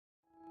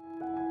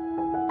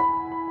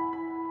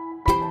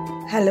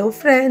Hello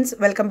friends,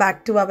 welcome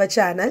back to our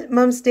channel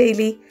Mums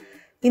Daily.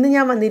 ഇന്ന്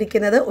ഞാൻ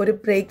വന്നിരിക്കുന്നത് ഒരു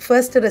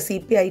ബ്രേക്ക്ഫാസ്റ്റ്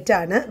റെസിപ്പി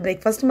ആയിട്ടാണ്.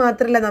 ബ്രേക്ക്ഫാസ്റ്റ്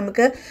മാത്രമല്ല,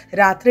 നമുക്ക്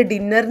രാത്രി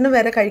ഡിന്നറിന്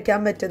വരെ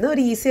കഴിക്കാൻ പറ്റുന്ന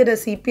ഒരു ഈസി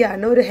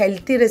റെസിപ്പിയാണ്, ഒരു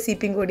ഹെൽത്തി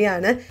റെസിപ്പിയും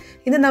കൂടിയാണ്.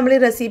 ഇന്ന് നമ്മൾ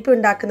ഈ റെസിപ്പി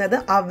ഉണ്ടാക്കുന്നത്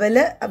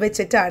അവല്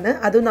വെച്ചിട്ടാണ്.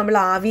 അതും നമ്മൾ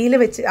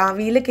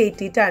ആവിയിൽ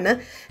കയറ്റിയിട്ടാണ്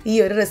ഈ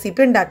ഒരു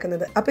റെസിപ്പി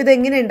ഉണ്ടാക്കുന്നത്. അപ്പോൾ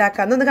ഇതെങ്ങനെ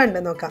ഉണ്ടാക്കാമെന്നൊന്ന്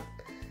കണ്ടു നോക്കാം.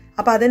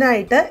 അപ്പോൾ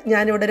അതിനായിട്ട്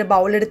ഞാനിവിടെ ഒരു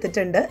ബൗൾ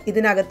എടുത്തിട്ടുണ്ട്.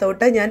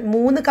 ഇതിനകത്തോട്ട് ഞാൻ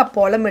 3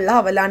 കപ്പോളമുള്ള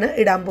അവലാണ്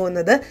ഇടാൻ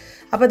പോകുന്നത്.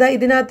 അപ്പോൾ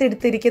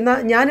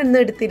ഞാൻ ഇന്ന്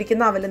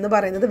എടുത്തിരിക്കുന്ന അവലെന്ന്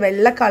പറയുന്നത്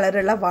വെള്ള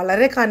കളറുള്ള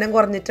വളരെ കനം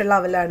കുറഞ്ഞിട്ടുള്ള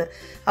അവലാണ്.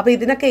 അപ്പോൾ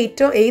ഇതിനൊക്കെ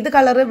ഏത്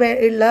കളറ്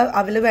ഉള്ള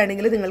അവൽ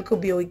വേണമെങ്കിലും നിങ്ങൾക്ക്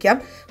ഉപയോഗിക്കാം.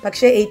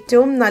 പക്ഷേ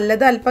ഏറ്റവും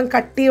നല്ലത് അല്പം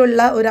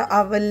കട്ടിയുള്ള ഒരു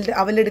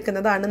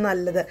അവലെടുക്കുന്നതാണ്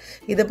നല്ലത്.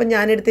 ഇതിപ്പോൾ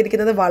ഞാൻ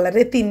എടുത്തിരിക്കുന്നത്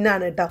വളരെ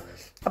തിന്നാണ് കേട്ടോ.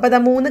 അപ്പോൾ അതാ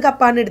 3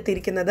 കപ്പാണ്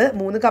എടുത്തിരിക്കുന്നത്.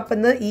 3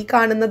 കപ്പെന്ന് ഈ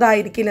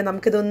കാണുന്നതായിരിക്കില്ല,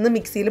 നമുക്കിതൊന്ന്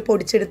മിക്സിയിൽ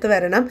പൊടിച്ചെടുത്ത്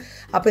വരണം.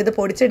 അപ്പോൾ ഇത്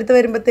പൊടിച്ചെടുത്ത്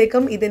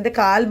വരുമ്പോഴത്തേക്കും ഇതിൻ്റെ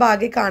കാൽ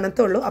ഭാഗേ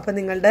കാണത്തുള്ളൂ. അപ്പോൾ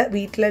നിങ്ങളുടെ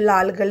വീട്ടിലുള്ള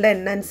ആളുകളുടെ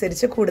എണ്ണ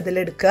അനുസരിച്ച് കൂടുതൽ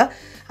എടുക്കുക.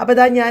 അപ്പോൾ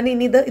ഇതാ ഞാൻ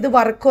ഇനി ഇത്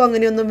വറക്കോ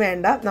അങ്ങനെയൊന്നും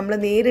വേണ്ട, നമ്മൾ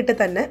നേരിട്ട്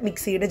തന്നെ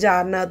മിക്സിയുടെ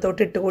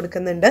ജാറിനകത്തോട്ട് ഇട്ട്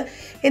കൊടുക്കുന്നുണ്ട്.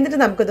 എന്നിട്ട്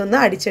നമുക്കിതൊന്ന്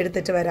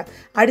അടിച്ചെടുത്തിട്ട് വരാം.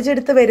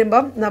 അടിച്ചെടുത്ത്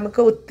വരുമ്പം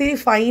നമുക്ക് ഒത്തിരി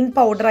ഫൈൻ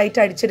പൗഡറായിട്ട്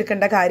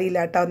അടിച്ചെടുക്കേണ്ട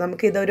കാര്യമില്ല കേട്ടോ.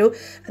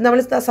 നമ്മൾ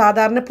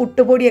സാധാരണ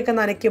പുട്ടുപൊടിയൊക്കെ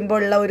നനയ്ക്കുമ്പോൾ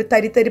ഉള്ള ഒരു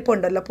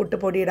തരിത്തരിപ്പുണ്ടല്ലോ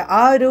പുട്ടുപൊടിയുടെ,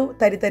 ആ ഒരു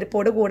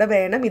തരിത്തരിപ്പോട് കൂടെ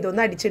വേണം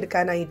ഇതൊന്ന്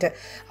അടിച്ചെടുക്കാനായിട്ട്.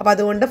 അപ്പോൾ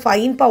അതുകൊണ്ട്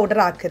ഫൈൻ പൗഡർ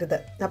ആക്കരുത്.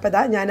 അപ്പോൾ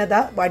ഞാനത്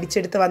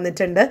അടിച്ചെടുത്ത്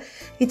വന്നിട്ടുണ്ട്.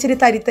 ഇച്ചിരി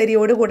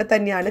തരിത്തരിയോട് കൂടെ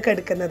തന്നെയാണ്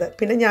കിടക്കുന്നത്.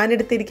 പിന്നെ ഞാൻ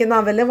എടുത്തിരിക്കുന്ന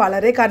അവല്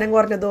വളരെ കനം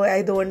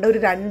കുറഞ്ഞതായതുകൊണ്ട് ഒരു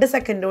 2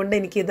 സെക്കൻഡ് കൊണ്ട്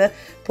എനിക്കിത്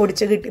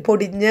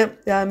പൊടിഞ്ഞ്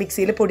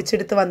മിക്സിയിൽ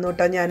പൊടിച്ചെടുത്ത് വന്നു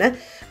കേട്ടോ ഞാൻ.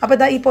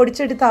 അപ്പോൾ ഈ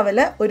പൊടിച്ചെടുത്ത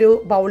അവല് ഒരു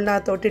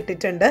ബൗളിനകത്തോട്ട്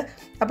ഇട്ടിട്ടുണ്ട്.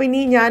 അപ്പോൾ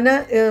ഇനി ഞാൻ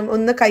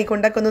ഒന്ന്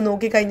കൈകൊണ്ടൊക്കെ ഒന്ന്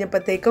നോക്കി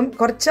കഴിഞ്ഞപ്പോഴത്തേക്കും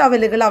കുറച്ച്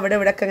അവലുകൾ അവിടെ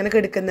ഇവിടെയൊക്കെ അങ്ങനെ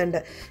കിടക്കുന്നുണ്ട്.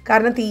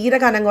 കാരണം തീരെ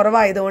കനം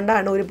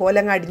കുറവായതുകൊണ്ടാണ് ഒരുപോലെ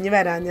അങ്ങ് അടിഞ്ഞ്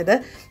വരാഞ്ഞത്.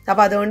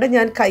 അപ്പോൾ അതുകൊണ്ട്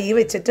ഞാൻ കൈ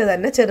വെച്ചിട്ട്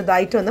തന്നെ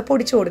ചെറുതായിട്ടൊന്ന്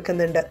പൊടിച്ചു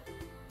കൊടുക്കുന്നുണ്ട്.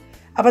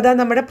 അപ്പോൾ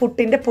നമ്മുടെ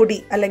പുട്ടിൻ്റെ പൊടി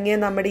അല്ലെങ്കിൽ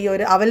നമ്മുടെ ഈ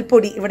ഒരു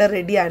അവൽപ്പൊടി ഇവിടെ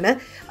റെഡിയാണ്.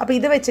 അപ്പോൾ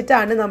ഇത്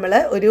വെച്ചിട്ടാണ് നമ്മൾ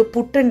ഒരു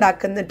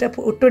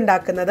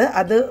പുട്ടുണ്ടാക്കുന്നത്.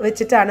 അത്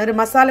വെച്ചിട്ടാണ് ഒരു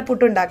മസാല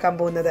പുട്ട് ഉണ്ടാക്കാൻ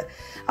പോകുന്നത്.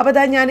 അപ്പോൾ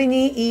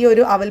ഞാനിനി ഈ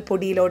ഒരു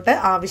അവൽപ്പൊടിയിലോട്ട്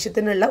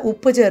ആവശ്യത്തിനുള്ള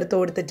ഉപ്പ് ചേർത്ത്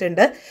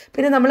കൊടുത്തിട്ടുണ്ട്.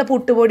 പിന്നെ നമ്മൾ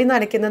പുട്ടുപൊടി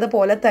നനയ്ക്കുന്നത്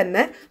പോലെ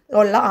തന്നെ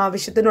ഉള്ള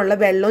ആവശ്യത്തിനുള്ള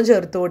വെള്ളവും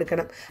ചേർത്ത്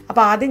കൊടുക്കണം.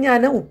 അപ്പോൾ ആദ്യം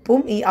ഞാൻ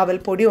ഉപ്പും ഈ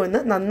അവൽപ്പൊടിയും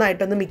ഒന്ന്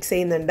നന്നായിട്ടൊന്ന് മിക്സ്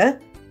ചെയ്യുന്നുണ്ട്.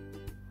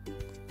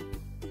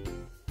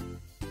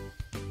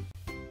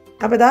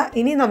 അപ്പോൾ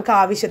ഇനി നമുക്ക്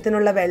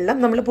ആവശ്യത്തിനുള്ള വെള്ളം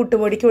നമ്മൾ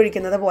പുട്ടുപൊടിക്ക്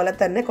ഒഴിക്കുന്നത് പോലെ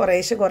തന്നെ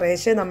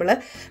കുറേശ്ശെ നമ്മൾ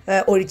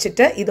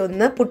ഒഴിച്ചിട്ട്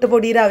ഇതൊന്ന്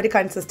പുട്ടുപൊടിയുടെ ആ ഒരു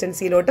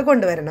കൺസിസ്റ്റൻസിയിലോട്ട്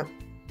കൊണ്ടുവരണം.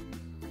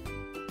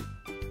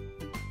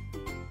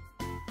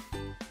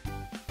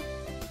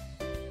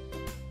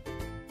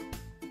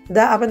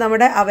 അപ്പോൾ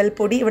നമ്മുടെ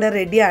അവൽപ്പൊടി ഇവിടെ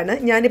റെഡിയാണ്.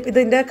 ഞാനിപ്പോൾ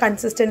ഇതിൻ്റെ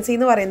കൺസിസ്റ്റൻസി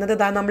എന്ന് പറയുന്നത്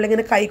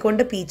നമ്മളിങ്ങനെ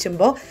കൈകൊണ്ട്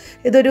പീച്ചുമ്പോൾ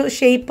ഇതൊരു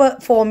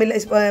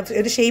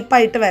ഒരു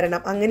ഷേപ്പായിട്ട്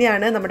വരണം.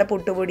 അങ്ങനെയാണ് നമ്മുടെ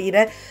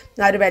പുട്ടുപൊടിയുടെ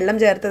ആ ഒരു വെള്ളം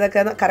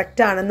ചേർത്തതൊക്കെ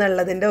കറക്റ്റ്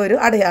ആണെന്നുള്ളതിൻ്റെ ഒരു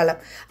അടയാളം.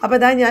 അപ്പോൾ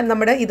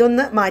നമ്മുടെ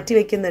ഇതൊന്ന് മാറ്റി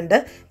വെക്കുന്നുണ്ട്.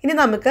 ഇനി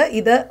നമുക്ക്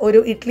ഇത്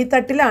ഒരു ഇഡ്ഡലി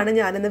തട്ടിലാണ്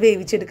ഞാനിന്ന്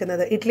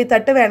വേവിച്ചെടുക്കുന്നത്. ഇഡ്ഡലി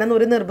തട്ട് വേണമെന്ന്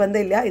ഒരു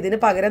നിർബന്ധമില്ല. ഇതിന്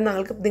പകരം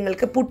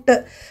നിങ്ങൾക്ക് പുട്ട്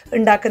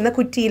ഉണ്ടാക്കുന്ന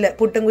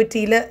പുട്ടും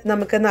കുറ്റിയിൽ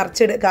നമുക്ക്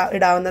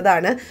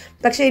ഇടാവുന്നതാണ്.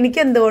 പക്ഷേ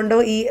എനിക്ക് എന്തുകൊണ്ടോ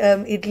ഈ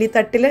ഇഡ്ഡലി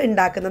തട്ടിൽ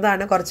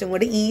ഉണ്ടാക്കുന്നതാണ് കുറച്ചും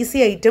കൂടി ഈസി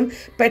ആയിട്ടും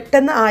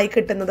പെട്ടെന്ന് ആയി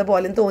കിട്ടുന്നത്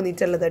പോലും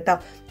തോന്നിയിട്ടുള്ളത് കേട്ടോ.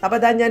 അപ്പോൾ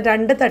ഞാൻ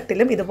 2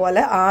 തട്ടിലും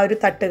ഇതുപോലെ ആ ഒരു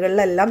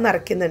തട്ടുകളിലെല്ലാം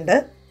നിറയ്ക്കുന്നുണ്ട്.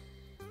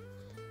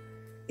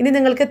 ഇനി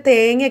നിങ്ങൾക്ക്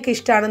തേങ്ങയൊക്കെ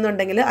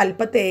ഇഷ്ടമാണെന്നുണ്ടെങ്കിൽ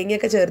അല്പം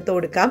തേങ്ങയൊക്കെ ചേർത്ത്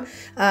കൊടുക്കാം.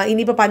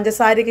 ഇനിയിപ്പോൾ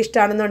പഞ്ചസാരയൊക്കെ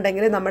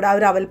ഇഷ്ടമാണെന്നുണ്ടെങ്കിൽ നമ്മുടെ ആ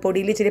ഒരു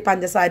അവൽപ്പൊടിയിൽ ഇച്ചിരി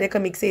പഞ്ചസാരയൊക്കെ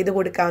മിക്സ് ചെയ്ത്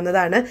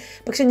കൊടുക്കാവുന്നതാണ്.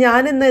 പക്ഷെ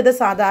ഞാനിന്ന് ഇത്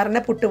സാധാരണ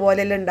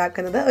പുട്ടുപോലെയല്ല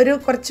ഉണ്ടാക്കുന്നത്.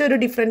 കുറച്ചൊരു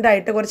ഡിഫറെൻ്റ്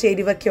ആയിട്ട് കുറച്ച്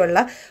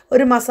എരിവൊക്കെയുള്ള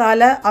ഒരു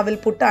മസാല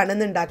അവൽപുട്ടാണ്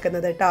ഇന്ന്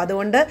ഉണ്ടാക്കുന്നത് കേട്ടോ.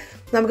 അതുകൊണ്ട്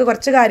നമുക്ക്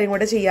കുറച്ച് കാര്യം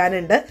കൂടെ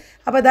ചെയ്യാനുണ്ട്.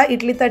 അപ്പോൾ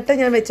ഇഡ്ഡലി തട്ട്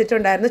ഞാൻ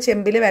വെച്ചിട്ടുണ്ടായിരുന്നു,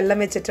 ചെമ്പിൽ വെള്ളം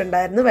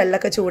വെച്ചിട്ടുണ്ടായിരുന്നു.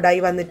 വെള്ളമൊക്കെ ചൂടായി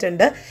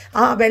വന്നിട്ടുണ്ട്.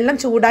 ആ വെള്ളം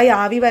ചൂടായി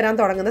ആവി വരാൻ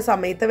തുടങ്ങുന്ന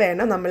സമയത്ത്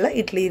വേണം നമ്മൾ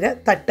ഇഡ്ഡലിയുടെ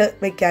തട്ട്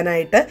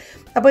വെക്കാനായിട്ട്.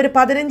 അപ്പോൾ ഒരു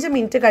 15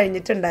 മിനിറ്റ്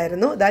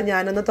കഴിഞ്ഞിട്ടുണ്ടായിരുന്നു.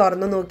 ഞാനൊന്ന്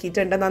തുറന്ന്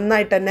നോക്കിയിട്ടുണ്ട്.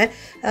 നന്നായിട്ട് തന്നെ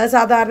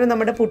സാധാരണ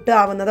നമ്മുടെ പുട്ട്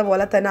ആവുന്നത്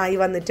പോലെ തന്നെ ആയി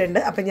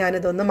വന്നിട്ടുണ്ട്. അപ്പോൾ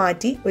ഞാനിതൊന്ന്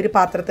മാറ്റി ഒരു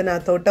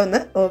പാത്രത്തിനകത്തോട്ട്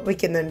ഒന്ന്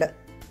വയ്ക്കുന്നുണ്ട്.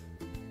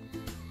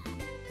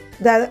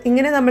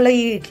 ഇങ്ങനെ നമ്മൾ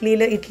ഈ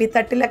ഇഡ്ഡലി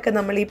തട്ടിലൊക്കെ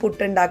നമ്മൾ ഈ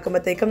പുട്ട്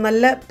ഉണ്ടാക്കുമ്പോഴത്തേക്കും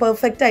നല്ല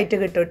പെർഫെക്റ്റ് ആയിട്ട്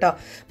കിട്ടും കേട്ടോ.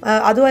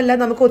 അതുമല്ല,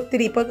 നമുക്ക്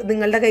ഒത്തിരി ഇപ്പോൾ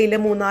നിങ്ങളുടെ കയ്യിൽ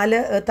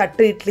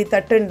 3-4 ഇഡ്ഡലി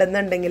തട്ട്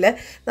ഉണ്ടെന്നുണ്ടെങ്കിൽ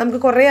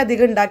നമുക്ക് കുറേ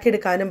അധികം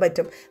ഉണ്ടാക്കിയെടുക്കാനും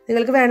പറ്റും.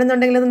 നിങ്ങൾക്ക്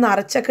വേണമെന്നുണ്ടെങ്കിൽ അത്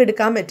നിറച്ചൊക്കെ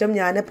എടുക്കാൻ പറ്റും.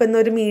 ഞാനിപ്പോൾ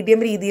ഇന്നൊരു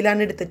മീഡിയം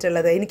രീതിയിലാണ്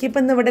എടുത്തിട്ടുള്ളത്.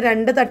 എനിക്കിപ്പോൾ ഇന്ന് ഇവിടെ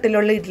 2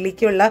 തട്ടിലുള്ള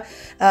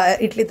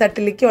ഇഡ്ഡലി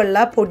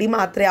തട്ടിലേക്കുള്ള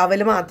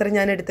അവൽ മാത്രമേ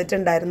ഞാൻ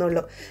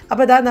എടുത്തിട്ടുണ്ടായിരുന്നുള്ളൂ.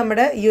 അപ്പോൾ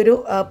നമ്മുടെ ഈ ഒരു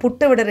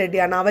പുട്ട് ഇവിടെ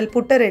റെഡിയാണ്,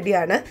 അവൽപുട്ട്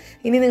റെഡിയാണ്.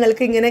 ഇനി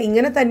നിങ്ങൾക്ക്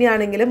ഇങ്ങനെ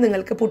തന്നെയാണെങ്കിലും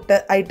നിങ്ങൾക്ക് പുട്ട്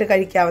ആയിട്ട്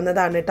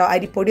കഴിക്കാവുന്നതാണ് കേട്ടോ.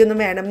 അരിപ്പൊടിയൊന്നും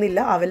വേണമെന്നില്ല.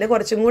 അവല്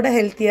കുറച്ചും കൂടെ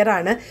ഹെൽത്തിയർ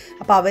ആണ്.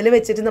 അപ്പോൾ അവല്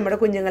വെച്ചിട്ട് നമ്മുടെ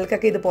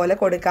കുഞ്ഞുങ്ങൾക്കൊക്കെ ഇതുപോലെ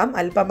കൊടുക്കാം.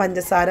 അല്പം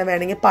പഞ്ചസാര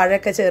വേണമെങ്കിൽ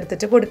പഴമൊക്കെ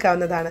ചേർത്തിട്ട്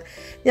കൊടുക്കാവുന്നതാണ്.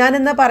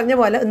 ഞാനിന്ന് പറഞ്ഞ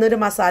പോലെ ഇന്നൊരു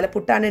മസാല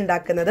പുട്ടാണ്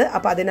ഉണ്ടാക്കുന്നത്.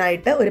 അപ്പോൾ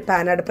അതിനായിട്ട് ഒരു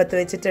പാൻ അടുപ്പത്ത്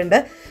വെച്ചിട്ടുണ്ട്.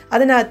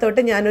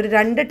 അതിനകത്തോട്ട് ഞാനൊരു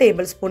 2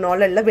 ടേബിൾ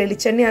സ്പൂണോളം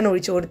വെളിച്ചെണ്ണയാണ്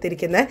ഒഴിച്ചു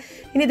കൊടുത്തിരിക്കുന്നത്.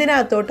 ഇനി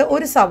ഇതിനകത്തോട്ട്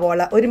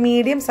ഒരു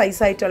മീഡിയം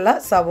സൈസായിട്ടുള്ള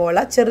സവോള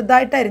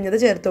ചെറുതായിട്ട് അരിഞ്ഞത്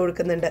ചേർത്ത്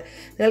കൊടുക്കുന്നുണ്ട്.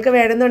 നിങ്ങൾക്ക്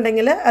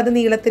വേണമെന്നുണ്ടെങ്കിൽ അത്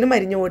നീളത്തിലും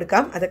അരിഞ്ഞു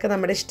കൊടുക്കാം, അതൊക്കെ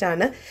നമ്മുടെ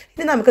ഇഷ്ടമാണ്.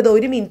 ഇനി നമുക്കത്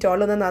 1 മിനിറ്റ്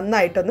മിനിറ്റോളം ഒന്ന്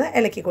നന്നായിട്ടൊന്ന്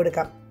ഇളക്കി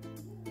കൊടുക്കാം.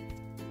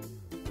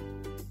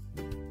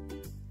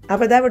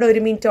 അപ്പോൾ ഇതാ ഇവിടെ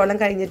 1 മിനിറ്റോളം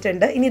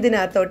കഴിഞ്ഞിട്ടുണ്ട്. ഇനി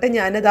ഇതിനകത്തോട്ട്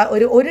ഞാനിതാ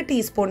ഒരു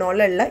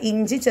ടീസ്പൂണോളമുള്ള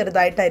ഇഞ്ചി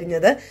ചെറുതായിട്ട്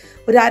അരിഞ്ഞത്,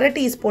 ഒരു 1/2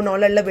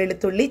 ടീസ്പൂണോളമുള്ള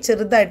വെളുത്തുള്ളി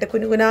ചെറുതായിട്ട്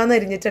കുനുകുനാന്ന്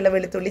അരിഞ്ഞിട്ടുള്ള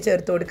വെളുത്തുള്ളി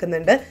ചേർത്ത്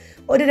കൊടുക്കുന്നുണ്ട്.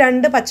 ഒരു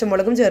 2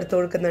 പച്ചമുളകും ചേർത്ത്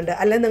കൊടുക്കുന്നുണ്ട്.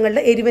 അല്ലെങ്കിൽ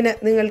നിങ്ങളുടെ എരിവിന്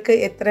നിങ്ങൾക്ക്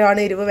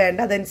എത്രയാണ് എരിവ്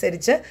വേണ്ട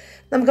അതനുസരിച്ച്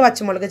നമുക്ക്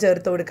പച്ചമുളക്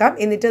ചേർത്ത് കൊടുക്കാം.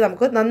 എന്നിട്ട്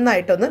നമുക്ക്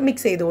നന്നായിട്ടൊന്ന്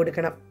മിക്സ് ചെയ്ത്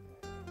കൊടുക്കണം.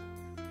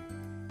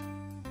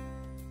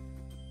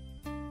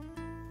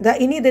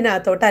 ഇനി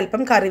ഇതിനകത്തോട്ട്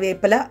അല്പം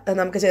കറിവേപ്പില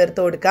നമുക്ക് ചേർത്ത്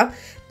കൊടുക്കാം.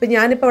 ഇപ്പം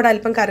ഞാനിപ്പോൾ ഇവിടെ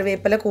അല്പം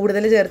കറിവേപ്പില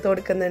കൂടുതൽ ചേർത്ത്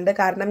കൊടുക്കുന്നുണ്ട്.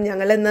 കാരണം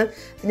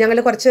ഞങ്ങൾ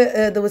കുറച്ച്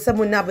ദിവസം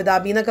മുന്നേ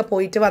അബുദാബിയിൽ നിന്നൊക്കെ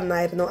പോയിട്ട്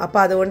വന്നായിരുന്നു. അപ്പോൾ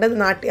അതുകൊണ്ട്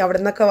അവിടെ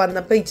നിന്നൊക്കെ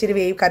വന്നപ്പോൾ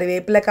ഇച്ചിരി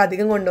കറിവേപ്പിലൊക്കെ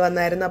അധികം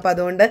കൊണ്ടുവന്നായിരുന്നു. അപ്പോൾ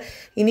അതുകൊണ്ട്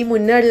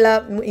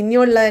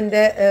ഇനിയുള്ള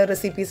എൻ്റെ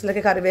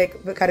റെസിപ്പീസിലൊക്കെ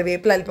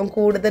കറിവേപ്പില അല്പം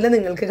കൂടുതൽ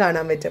നിങ്ങൾക്ക്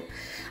കാണാൻ പറ്റും.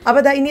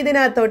 അപ്പോൾ ഇനി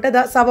ഇതിനകത്തോട്ട്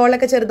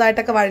സവോളൊക്കെ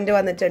ചെറുതായിട്ടൊക്കെ വഴണ്ടി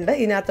വന്നിട്ടുണ്ട്.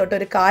 ഇതിനകത്തോട്ട്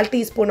ഒരു 1/4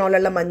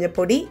 ടീസ്പൂണോളമുള്ള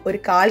മഞ്ഞൾപ്പൊടി, ഒരു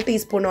 1/4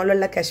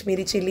 ടീസ്പൂണോളമുള്ള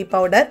കാശ്മീരി ചില്ലി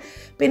പൗഡർ,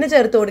 പിന്നെ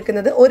ചേർത്ത്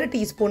കൊടുക്കുന്നത് 1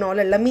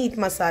 ടീസ്പൂണോളമുള്ള മീറ്റ്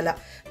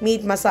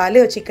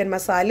മസാലയോ ചിക്കൻ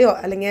മസാലയോ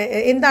അല്ലെങ്കിൽ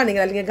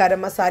എന്താണെങ്കിലും, അല്ലെങ്കിൽ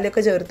ഗരം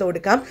മസാലയൊക്കെ ചേർത്ത്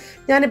കൊടുക്കാം.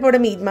 ഞാനിപ്പോൾ ഇവിടെ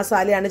മീറ്റ്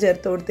മസാലയാണ്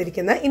ചേർത്ത്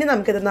കൊടുത്തിരിക്കുന്നത്. ഇനി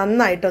നമുക്കിത്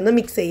നന്നായിട്ടൊന്ന്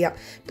മിക്സ് ചെയ്യാം.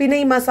 പിന്നെ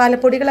ഈ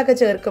മസാലപ്പൊടികളൊക്കെ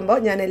ചേർക്കുമ്പോൾ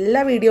ഞാൻ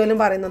എല്ലാ വീഡിയോയിലും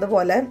പറയുന്നത്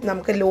പോലെ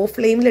നമുക്ക് ലോ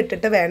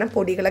ഫ്ലെയിമിലിട്ടിട്ട് വേണം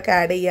പൊടികളൊക്കെ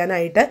ആഡ്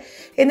ചെയ്യാനായിട്ട്.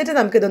 എന്നിട്ട്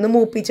നമുക്കിതൊന്ന്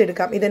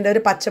മൂപ്പിച്ചെടുക്കാം. ഇതിൻ്റെ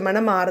ഒരു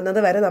പച്ചമണം മാറുന്നത്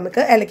വരെ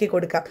നമുക്ക് ഇളക്കി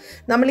കൊടുക്കാം.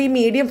 നമ്മൾ ഈ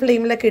മീഡിയം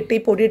ഫ്ലെയിമിലൊക്കെ ഇട്ട്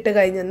ഈ പൊടി ഇട്ട്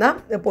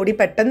കഴിഞ്ഞാൽ പൊടി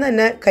പെട്ടെന്ന്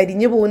തന്നെ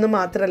കരിഞ്ഞു പോകുന്നത്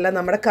മാത്രമല്ല,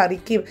 നമ്മുടെ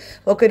കറിക്ക്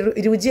ഒക്കെ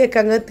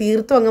രുചിയൊക്കെ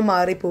തീർത്തും അങ്ങ്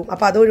മാറിപ്പോവും.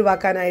 അപ്പോൾ അത്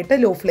ഒഴിവാക്കാനായിട്ട്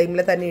ലോ ഫ്ലെയിമിൽ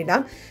തന്നെ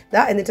ഇടാം.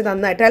 എന്നിട്ട്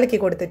നന്നായിട്ട് ഇളക്കി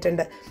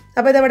കൊടുത്തിട്ടുണ്ട്.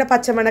 അപ്പോൾ ഇതവിടെ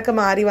പച്ചമണൊക്കെ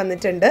മാറി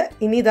വന്നിട്ടുണ്ട്.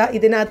 ഇനി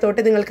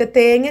ഇതിനകത്തോട്ട് നിങ്ങൾക്ക്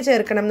തേങ്ങ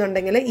ചേർക്കണം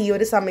എന്നുണ്ടെങ്കിൽ ഈ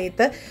ഒരു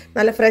സമയത്ത്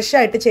നല്ല ഫ്രഷ്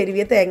ആയിട്ട്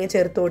ചെരുവിയ തേങ്ങ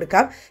ചേർത്ത്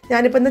കൊടുക്കാം.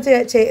 ഞാനിപ്പോൾ ഇന്ന്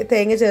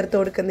തേങ്ങ ചേർത്ത്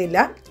കൊടുക്കുന്നില്ല.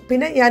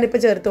 പിന്നെ ഞാനിപ്പോൾ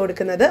ചേർത്ത്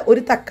കൊടുക്കുന്നത്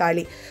ഒരു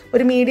തക്കാളി,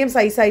 ഒരു മീഡിയം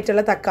സൈസ്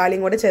ആയിട്ടുള്ള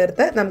തക്കാളിയും കൂടെ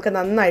ചേർത്ത് നമുക്ക്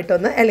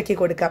നന്നായിട്ടൊന്ന് ഇളക്കി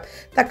കൊടുക്കാം.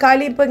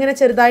 തക്കാളി ഇപ്പോൾ ഇങ്ങനെ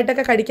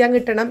ചെറുതായിട്ടൊക്കെ കടിക്കാൻ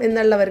കിട്ടണം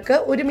എന്നുള്ളവർക്ക്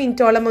 1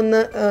 മിനിറ്റോളം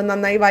ഒന്ന്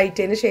നന്നായി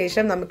വഴറ്റിയതിന്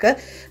ശേഷം നമുക്ക്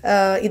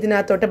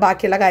ഇതിനകത്തോട്ട്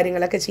ബാക്കിയുള്ള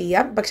കാര്യങ്ങളൊക്കെ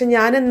ചെയ്യാം. പക്ഷെ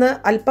ഞാനിന്ന്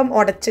അല്പം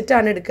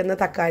ഉടച്ചിട്ടാണ് എടുക്കുന്നത്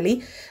തക്കാളി.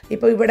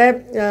 ഇപ്പോൾ ഇവിടെ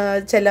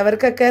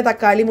ചിലവർക്കൊക്കെ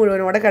തക്കാളി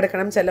മുഴുവനോടെ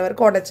കിടക്കണം,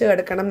 ചിലവർക്ക് ഉടച്ച്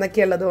കിടക്കണം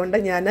എന്നൊക്കെ ഉള്ളതുകൊണ്ട്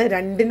ഞാൻ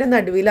രണ്ടിൻ്റെ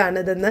നടുവിലാണ്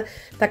ഇതെന്ന്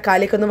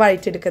തക്കാളിക്കൊന്ന്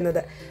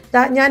വഴറ്റിയെടുക്കുന്നത്.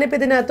 ഞാനിപ്പോൾ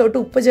ഇതിനകത്തോട്ട്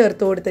ഉപ്പ്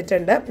ചേർത്ത്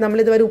കൊടുത്തിട്ടുണ്ട്.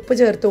 നമ്മളിതുവരെ ഉപ്പ്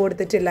ചേർത്ത്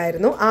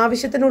കൊടുത്തിട്ടില്ലായിരുന്നു.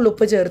 ആവശ്യത്തിനുള്ള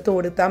ഉപ്പ് ചേർത്ത്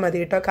കൊടുത്താൽ മതി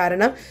കേട്ടോ.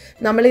 കാരണം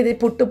നമ്മളിത്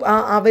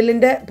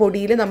അവലിൻ്റെ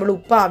പൊടിയിൽ നമ്മൾ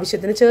ഉപ്പ്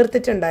ആവശ്യത്തിന്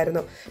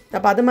ചേർത്തിട്ടുണ്ടായിരുന്നു.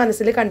 അപ്പോൾ അത്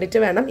മനസ്സിൽ കണ്ടിട്ട്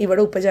വേണം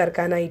ഇവിടെ ഉപ്പ്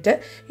ചേർക്കാനായിട്ട്.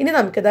 ഇനി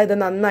നമുക്കിത്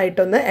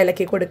നന്നായിട്ടൊന്ന്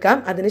ഇളക്കി കൊടുക്കാം.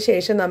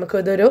 അതിനുശേഷം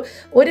നമുക്കിതൊരു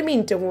 1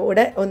 മിനിറ്റ്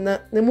കൂടെ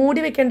ഒന്ന്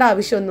മൂടി വെക്കേണ്ട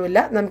ആവശ്യമൊന്നുമില്ല.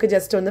 നമുക്ക്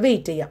ജസ്റ്റ് ഒന്ന്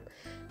വെയിറ്റ് ചെയ്യാം.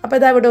 അപ്പോൾ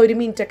ഇതവിടെ 1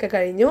 മിനിറ്റൊക്കെ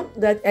കഴിഞ്ഞു.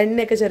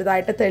 എണ്ണയൊക്കെ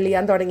ചെറുതായിട്ട്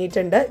തെളിയാൻ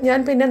തുടങ്ങിയിട്ടുണ്ട്. ഞാൻ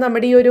പിന്നെ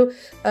നമ്മുടെ ഈ ഒരു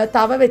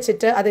തവ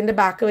വെച്ചിട്ട് അതിൻ്റെ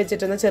ബാക്ക്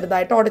വെച്ചിട്ടൊന്ന്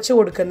ചെറുതായിട്ട് ഉടച്ചു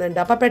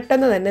കൊടുക്കുന്നുണ്ട്. അപ്പോൾ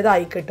പെട്ടെന്ന് തന്നെ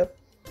ഇതായി കിട്ടും.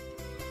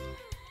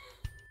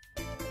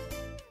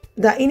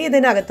 ഇനി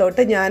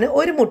ഇതിനകത്തോട്ട് ഞാൻ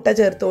ഒരു മുട്ട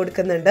ചേർത്ത്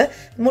കൊടുക്കുന്നുണ്ട്.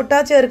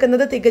 മുട്ട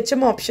ചേർക്കുന്നത്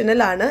തികച്ചും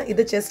ഓപ്ഷണലാണ്.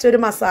 ഇത് ജസ്റ്റ് ഒരു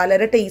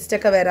മസാലയുടെ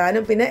ടേസ്റ്റൊക്കെ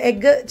വരാനും പിന്നെ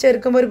എഗ്ഗ്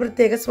ചേർക്കുമ്പോൾ ഒരു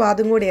പ്രത്യേക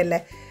സ്വാദും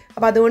കൂടിയല്ലേ.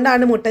 അപ്പോൾ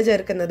അതുകൊണ്ടാണ് മുട്ട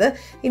ചേർക്കുന്നത്.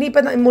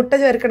 ഇനിയിപ്പോൾ മുട്ട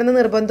ചേർക്കണമെന്ന്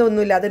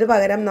നിർബന്ധമൊന്നുമില്ല. അതിന്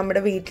പകരം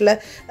നമ്മുടെ വീട്ടിൽ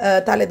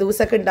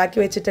തലേദിവസമൊക്കെ ഉണ്ടാക്കി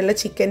വെച്ചിട്ടുള്ള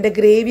ചിക്കൻ്റെ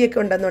ഗ്രേവിയൊക്കെ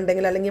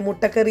ഉണ്ടെന്നുണ്ടെങ്കിൽ, അല്ലെങ്കിൽ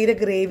മുട്ടക്കറിയുടെ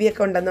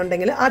ഗ്രേവിയൊക്കെ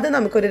ഉണ്ടെന്നുണ്ടെങ്കിൽ അത്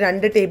നമുക്കൊരു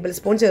 2 ടേബിൾ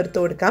സ്പൂൺ ചേർത്ത്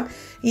കൊടുക്കാം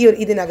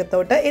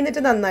ഇതിനകത്തോട്ട്.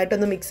 എന്നിട്ട്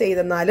നന്നായിട്ടൊന്ന് മിക്സ്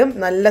ചെയ്തെന്നാലും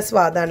നല്ല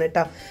സ്വാദാണ്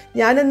കേട്ടോ.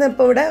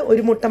 ഞാനിന്നിപ്പോൾ ഇവിടെ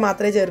ഒരു മുട്ട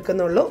മാത്രമേ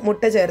ചേർക്കുന്നുള്ളൂ.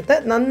 മുട്ട ചേർത്ത്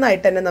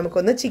നന്നായിട്ട് തന്നെ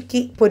നമുക്കൊന്ന്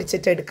ചിക്കി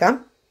പൊരിച്ചിട്ടെടുക്കാം.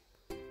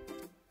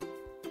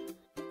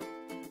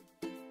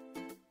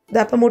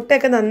 അപ്പോൾ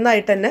മുട്ടയൊക്കെ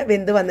നന്നായിട്ട് തന്നെ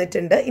വെന്ത്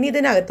വന്നിട്ടുണ്ട്. ഇനി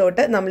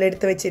ഇതിനകത്തോട്ട്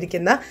നമ്മളെടുത്ത്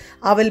വെച്ചിരിക്കുന്ന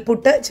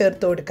അവൽപുട്ട്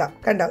ചേർത്ത് കൊടുക്കാം.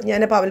 കണ്ടോ,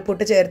 ഞാനപ്പോൾ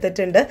അവൽപുട്ട്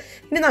ചേർത്തിട്ടുണ്ട്.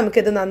 ഇനി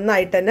നമുക്കിത്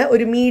നന്നായിട്ട് തന്നെ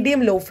ഒരു മീഡിയം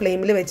ലോ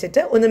ഫ്ലെയിമിൽ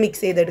വെച്ചിട്ട് ഒന്ന്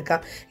മിക്സ് ചെയ്തെടുക്കാം.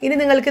 ഇനി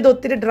നിങ്ങൾക്കിത്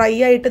ഒത്തിരി ഡ്രൈ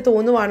ആയിട്ട്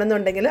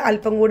തോന്നുവാണെന്നുണ്ടെങ്കിൽ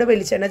അല്പം കൂടെ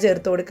വെളിച്ചെണ്ണ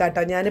ചേർത്ത് കൊടുക്കാം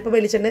കേട്ടോ. ഞാനിപ്പോൾ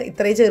വെളിച്ചെണ്ണ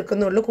ഇത്രയും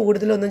ചേർക്കുന്നുള്ളൂ,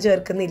 കൂടുതലൊന്നും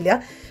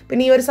ചേർക്കുന്നില്ല.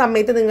 പിന്നെ ഈ ഒരു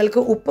സമയത്ത്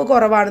നിങ്ങൾക്ക് ഉപ്പ്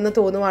കുറവാണെന്ന്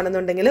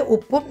തോന്നുവാണെന്നുണ്ടെങ്കിൽ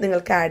ഉപ്പും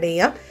നിങ്ങൾക്ക് ആഡ്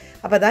ചെയ്യാം.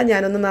 അപ്പോൾ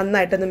ഞാനൊന്ന്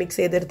നന്നായിട്ടൊന്ന്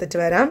മിക്സ് ചെയ്തെടുത്തിട്ട്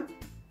വരാം.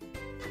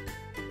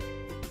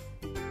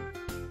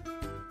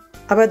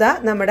 അപ്പോൾ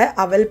നമ്മുടെ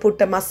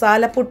അവൽപുട്ട്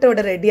മസാലപ്പുട്ട്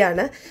ഇവിടെ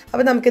റെഡിയാണ്.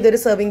 അപ്പോൾ നമുക്കിതൊരു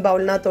സെർവിങ്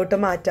ബൗളിനകത്തോട്ട്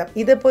മാറ്റാം.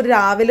 ഇതിപ്പോൾ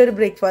രാവിലെ ഒരു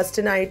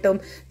ബ്രേക്ക്ഫാസ്റ്റിനായിട്ടും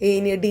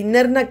ഇനി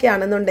ഡിന്നറിനൊക്കെ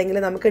ആണെന്നുണ്ടെങ്കിൽ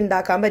നമുക്ക്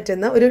ഉണ്ടാക്കാൻ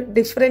പറ്റുന്ന ഒരു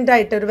ഡിഫറെൻ്റ്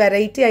ആയിട്ട് ഒരു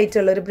വെറൈറ്റി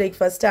ആയിട്ടുള്ള ഒരു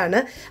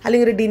ബ്രേക്ക്ഫാസ്റ്റാണ്,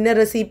 അല്ലെങ്കിൽ ഒരു ഡിന്നർ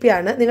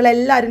റെസിപ്പിയാണ്.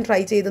 നിങ്ങളെല്ലാവരും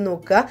ട്രൈ ചെയ്ത്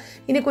നോക്കുക.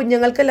 ഇനി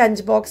കുഞ്ഞുങ്ങൾക്ക്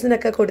ലഞ്ച്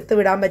ബോക്സിനൊക്കെ കൊടുത്ത്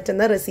വിടാൻ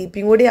പറ്റുന്ന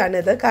റെസിപ്പിയും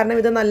കൂടിയാണിത്. കാരണം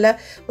ഇത് നല്ല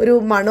ഒരു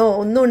മണോ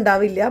ഒന്നും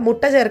ഉണ്ടാവില്ല.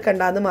 മുട്ട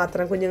ചേർക്കണ്ടെന്ന്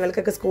മാത്രം,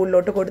 കുഞ്ഞുങ്ങൾക്കൊക്കെ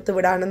സ്കൂളിലോട്ട് കൊടുത്ത്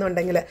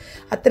വിടാണെന്നുണ്ടെങ്കിൽ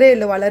അത്രയേ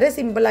ഉള്ളൂ. വളരെ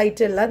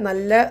സിമ്പിളായിട്ടുള്ള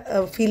നല്ല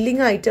ഫില്ലിംഗ്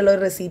ആയിട്ടുള്ള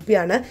ഒരു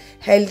റെസിപ്പിയാണ്,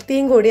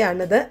 ഹെൽത്തിയും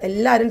കൂടിയാണിത്.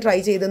 എല്ലാവരും ട്രൈ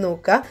ചെയ്ത്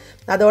നോക്കുക.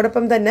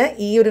 അതോടൊപ്പം തന്നെ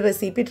ഈ ഒരു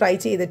റെസിപ്പി ട്രൈ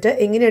ചെയ്തിട്ട്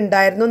എങ്ങനെ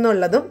ഉണ്ടായിരുന്നു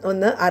എന്നുള്ളതും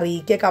ഒന്ന്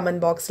അറിയിക്കുക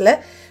കമൻറ്റ് ബോക്സിൽ.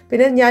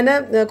 പിന്നെ ഞാൻ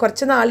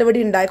കുറച്ച് നാൾ ഇവിടെ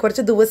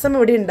കുറച്ച് ദിവസം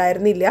ഇവിടെ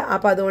ഉണ്ടായിരുന്നില്ല.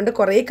 അപ്പോൾ അതുകൊണ്ട്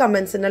കുറേ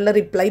കമൻസിനുള്ള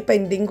റിപ്ലൈ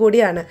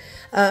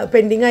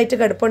പെൻഡിങ് ആയിട്ട്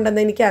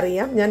കിടപ്പുണ്ടെന്ന്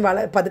എനിക്കറിയാം. ഞാൻ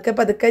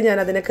പതുക്കെ ഞാൻ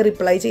അതിനൊക്കെ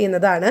റിപ്ലൈ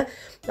ചെയ്യുന്നതാണ്.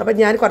 അപ്പോൾ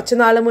ഞാൻ കുറച്ച്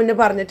നാൾ മുന്നേ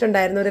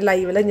പറഞ്ഞിട്ടുണ്ടായിരുന്നു ഒരു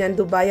ലൈവിൽ ഞാൻ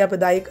ദുബായ്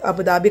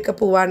അബുദാബിയൊക്കെ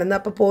പോവാണെന്ന്.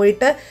 അപ്പോൾ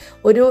പോയിട്ട്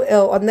ഒരു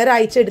 1.5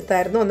 ആഴ്ച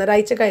എടുത്തായിരുന്നു. 1.5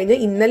 ആഴ്ച കഴിഞ്ഞ്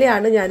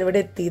ഇന്നലെയാണ് ഞാനിവിടെ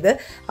എത്തിയത്.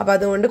 അപ്പോൾ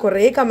അതുകൊണ്ട്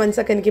കുറേ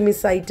കമൻസൊക്കെ എനിക്ക്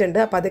മിസ്സായിട്ടുണ്ട്.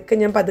 അപ്പോൾ അതൊക്കെ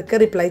ഞാൻ പതുക്കെ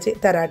റിപ്ലൈ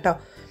തരാം കേട്ടോ.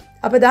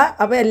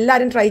 അപ്പോൾ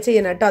എല്ലാവരും ട്രൈ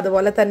ചെയ്യണം കേട്ടോ.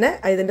 അതുപോലെ തന്നെ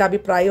ഇതിൻ്റെ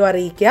അഭിപ്രായം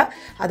അറിയിക്കുക.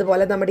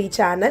 അതുപോലെ നമ്മുടെ ഈ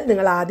ചാനൽ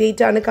നിങ്ങൾ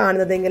ആദ്യമായിട്ടാണ്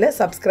കാണുന്നതെങ്കിൽ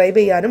സബ്സ്ക്രൈബ്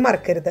ചെയ്യാനും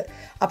മറക്കരുത്.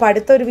 അപ്പോൾ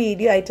അടുത്തൊരു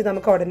വീഡിയോ ആയിട്ട്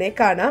നമുക്ക് ഉടനെ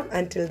കാണാം.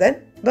 അൻറ്റിൽ ദെൻ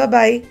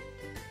ബൈ.